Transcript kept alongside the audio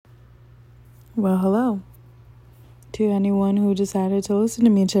Well, hello to anyone who decided to listen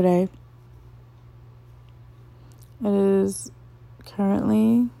to me today. It is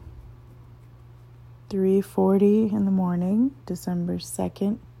currently 3:40 in the morning, December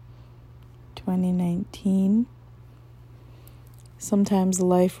 2nd, 2019. Sometimes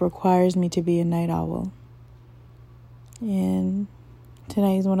life requires me to be a night owl. And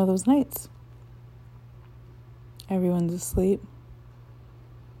tonight is one of those nights. Everyone's asleep.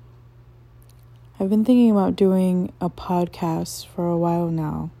 I've been thinking about doing a podcast for a while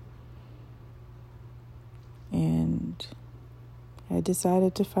now. And I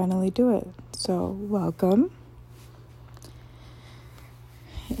decided to finally do it. So, welcome.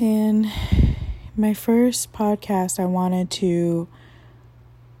 In my first podcast, I wanted to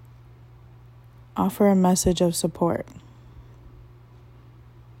offer a message of support.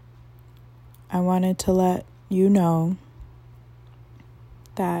 I wanted to let you know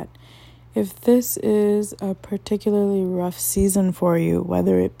that if this is a particularly rough season for you,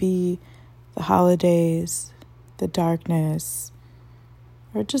 whether it be the holidays, the darkness,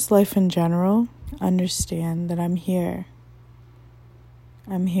 or just life in general, understand that I'm here.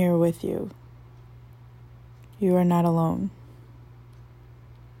 I'm here with you. You are not alone.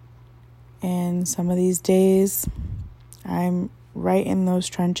 And some of these days, I'm right in those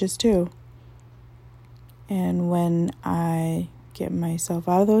trenches too. And when I get myself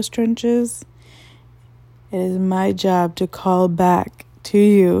out of those trenches, it is my job to call back to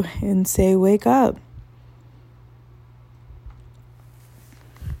you and say, wake up.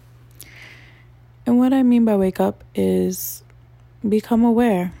 And what I mean by wake up is become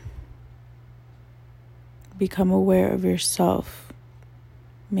aware. Become aware of yourself,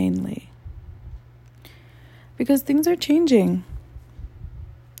 mainly. Because things are changing.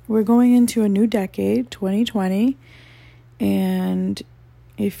 We're going into a new decade, 2020. And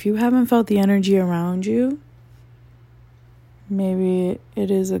if you haven't felt the energy around you, maybe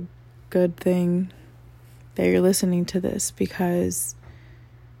it is a good thing that you're listening to this, because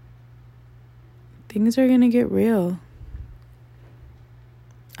things are going to get real.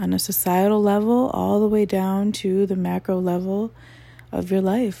 On a societal level, all the way down to the macro level of your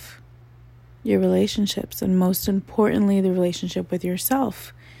life, your relationships, and most importantly, the relationship with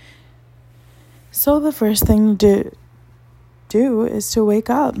yourself. So the first thing to do is to wake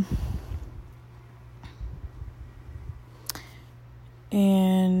up.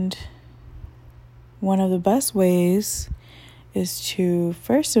 And one of the best ways is to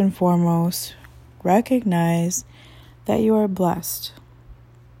first and foremost recognize that you are blessed.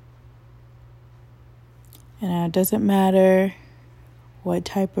 And it doesn't matter what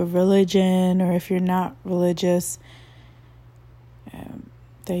type of religion, or if you're not religious,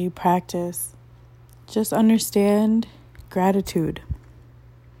 that you practice. Just understand gratitude.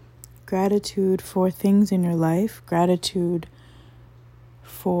 Gratitude for things in your life. Gratitude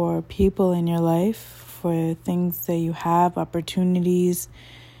for people in your life. For things that you have, opportunities.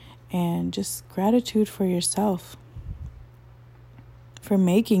 And just gratitude for yourself. For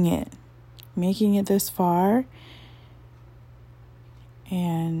making it this far,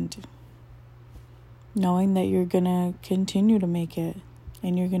 and knowing that you're gonna continue to make it,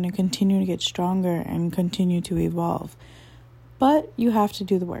 and you're gonna continue to get stronger and continue to evolve. But you have to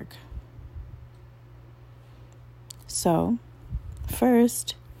do the work. So,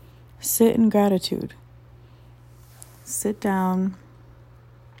 first, sit in gratitude. Sit down.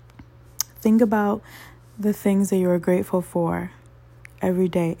 Think about the things that you are grateful for every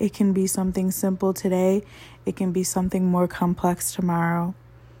day. It can be something simple today. It can be something more complex tomorrow.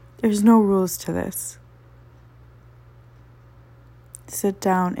 There's no rules to this. Sit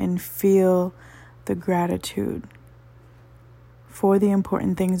down and feel the gratitude for the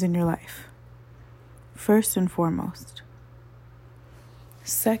important things in your life, first and foremost.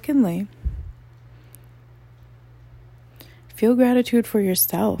 Secondly, feel gratitude for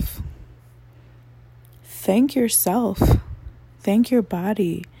yourself. Thank yourself. Thank your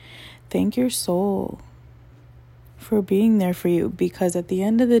body. Thank your soul for being there for you. Because at the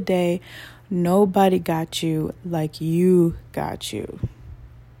end of the day, nobody got you like you got you.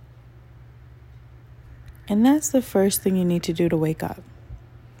 And that's the first thing you need to do to wake up.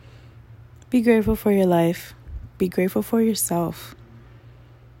 Be grateful for your life. Be grateful for yourself.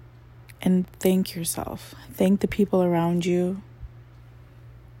 And thank yourself. Thank the people around you.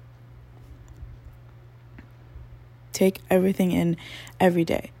 Take everything in every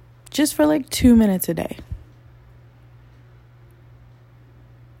day. Just for 2 minutes a day.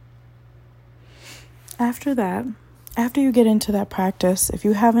 After that, after you get into that practice, if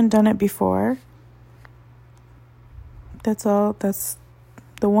you haven't done it before, that's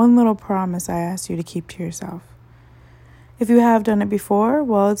The one little promise I asked you to keep to yourself. If you have done it before,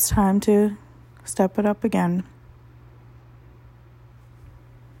 well, it's time to step it up again.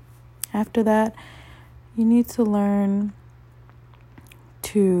 After that, you need to learn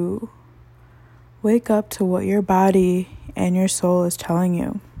to wake up to what your body and your soul is telling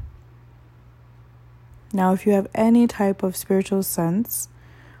you. Now, if you have any type of spiritual sense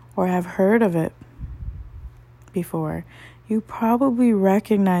or have heard of it before, you probably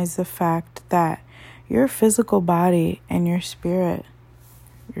recognize the fact that your physical body and your spirit,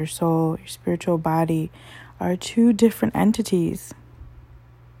 your soul, your spiritual body are two different entities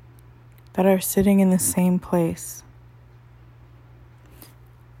that are sitting in the same place.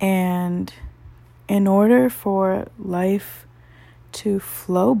 And in order for life to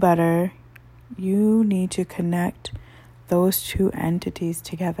flow better, you need to connect those two entities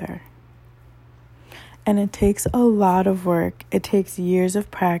together. And it takes a lot of work. It takes years of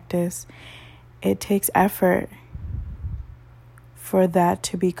practice. It takes effort for that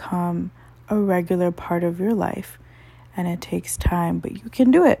to become a regular part of your life. And it takes time, but you can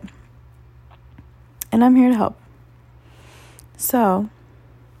do it. And I'm here to help. So,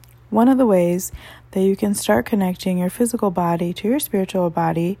 one of the ways that you can start connecting your physical body to your spiritual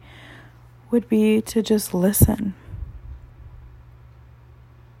body would be to just listen.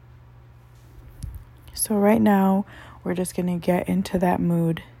 So right now, we're just going to get into that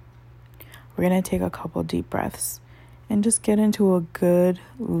mood. We're going to take a couple deep breaths and just get into a good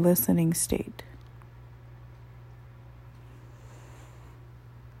listening state.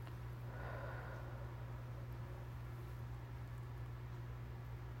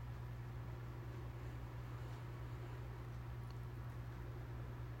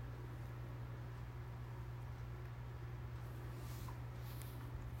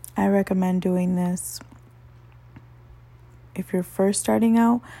 I recommend doing this if you're first starting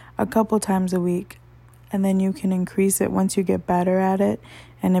out a couple times a week, and then you can increase it once you get better at it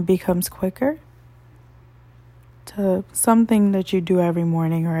and it becomes quicker to something that you do every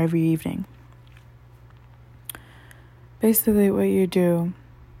morning or every evening. Basically, what you do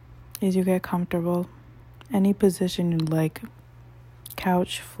is you get comfortable, any position you like,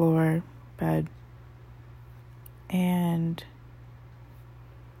 couch, floor, bed, and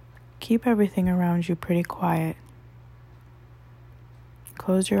keep everything around you pretty quiet.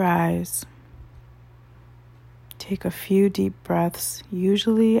 Close your eyes. Take a few deep breaths.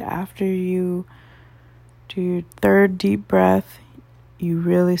 Usually after you do your third deep breath, you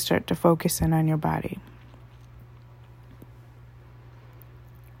really start to focus in on your body.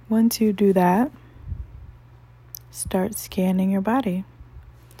 Once you do that, start scanning your body.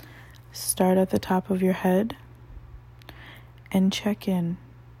 Start at the top of your head and check in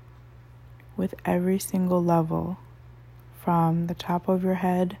with every single level, from the top of your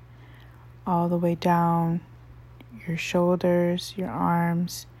head all the way down your shoulders, your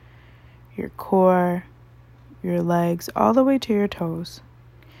arms, your core, your legs, all the way to your toes.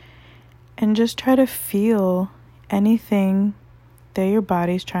 And just try to feel anything that your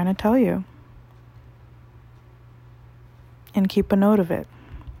body's trying to tell you. And keep a note of it.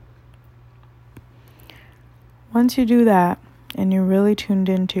 Once you do that and you're really tuned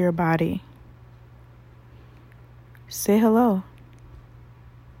into your body, say hello.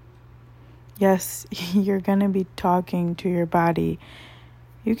 Yes, you're going to be talking to your body.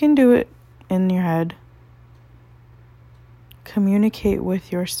 You can do it in your head. Communicate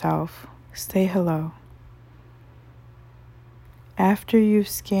with yourself. Say hello. After you've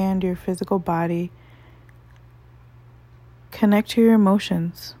scanned your physical body, connect to your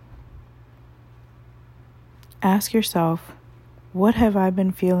emotions. Ask yourself, what have I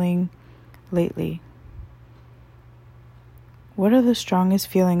been feeling lately? What are the strongest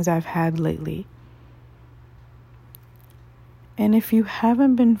feelings I've had lately? And if you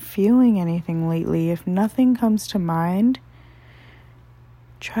haven't been feeling anything lately, if nothing comes to mind,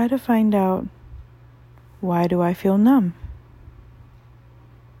 try to find out, why do I feel numb?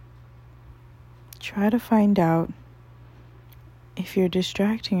 Try to find out if you're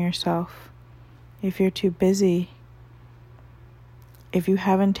distracting yourself, if you're too busy, if you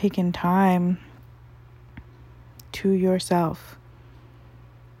haven't taken time to yourself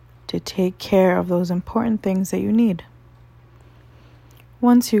to take care of those important things that you need.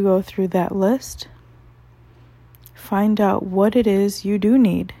 Once you go through that list, find out what it is you do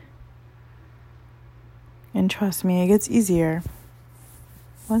need. And trust me, it gets easier.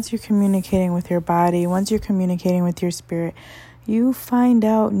 Once you're communicating with your body, once you're communicating with your spirit, you find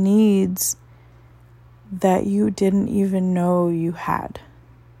out needs that you didn't even know you had.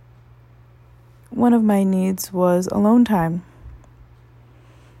 One of my needs was alone time.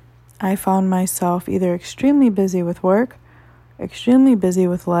 I found myself either extremely busy with work, extremely busy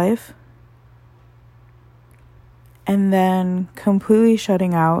with life, and then completely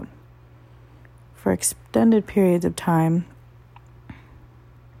shutting out for extended periods of time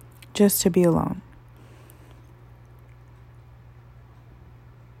just to be alone.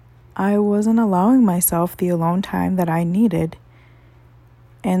 I wasn't allowing myself the alone time that I needed,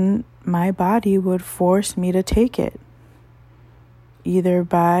 and my body would force me to take it, either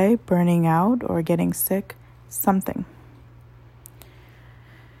by burning out or getting sick, something.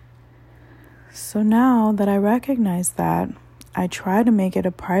 So now that I recognize that, I try to make it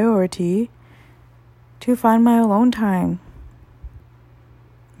a priority to find my alone time,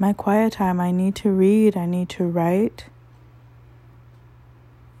 my quiet time. I need to read, I need to write,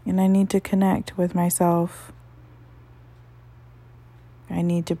 and I need to connect with myself. I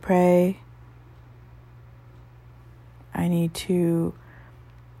need to pray. I need to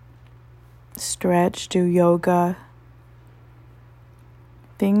stretch, do yoga,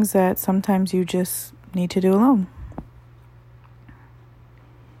 things that sometimes you just need to do alone.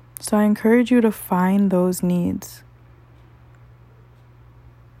 So I encourage you to find those needs.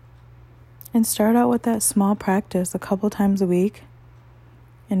 And start out with that small practice a couple times a week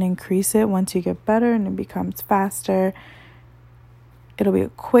and increase it once you get better and it becomes faster. It'll be a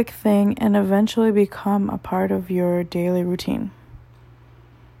quick thing and eventually become a part of your daily routine.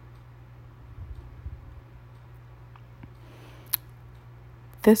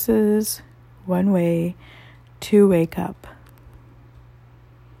 This is one way to wake up.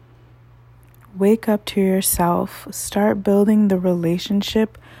 Wake up to yourself. Start building the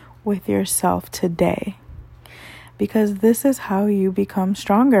relationship with yourself today, because this is how you become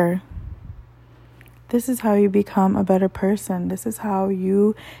stronger. This is how you become a better person. This is how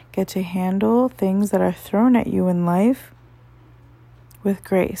you get to handle things that are thrown at you in life with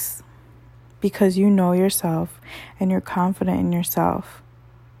grace, because you know yourself and you're confident in yourself.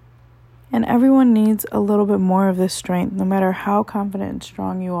 And everyone needs a little bit more of this strength, no matter how confident and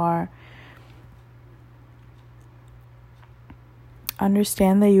strong you are.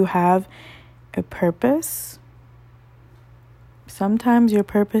 Understand that you have a purpose. Sometimes your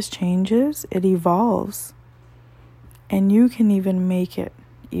purpose changes, it evolves, and you can even make it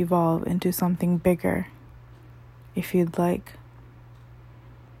evolve into something bigger if you'd like.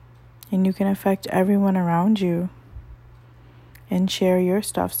 And you can affect everyone around you and share your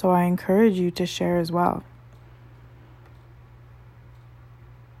stuff. So I encourage you to share as well.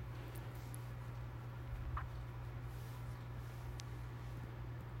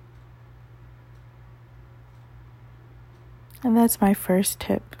 And that's my first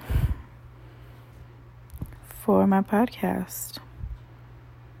tip for my podcast.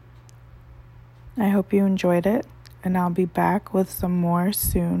 I hope you enjoyed it, and I'll be back with some more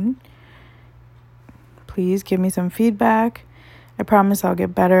soon. Please give me some feedback. I promise I'll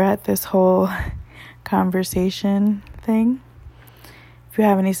get better at this whole conversation thing. If you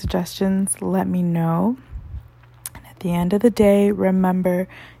have any suggestions, let me know. And at the end of the day, remember,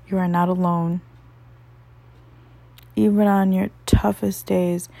 you are not alone. Even on your toughest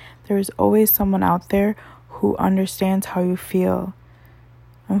days, there is always someone out there who understands how you feel.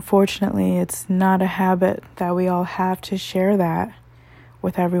 Unfortunately, it's not a habit that we all have to share that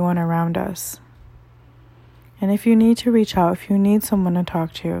with everyone around us. And if you need to reach out, if you need someone to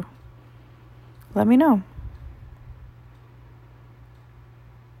talk to, let me know.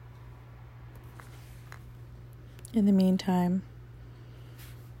 In the meantime,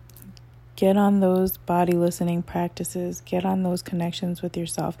 get on those body listening practices. Get on those connections with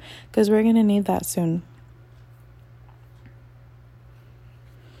yourself, because we're going to need that soon.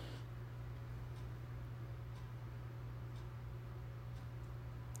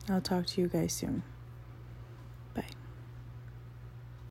 I'll talk to you guys soon. Bye.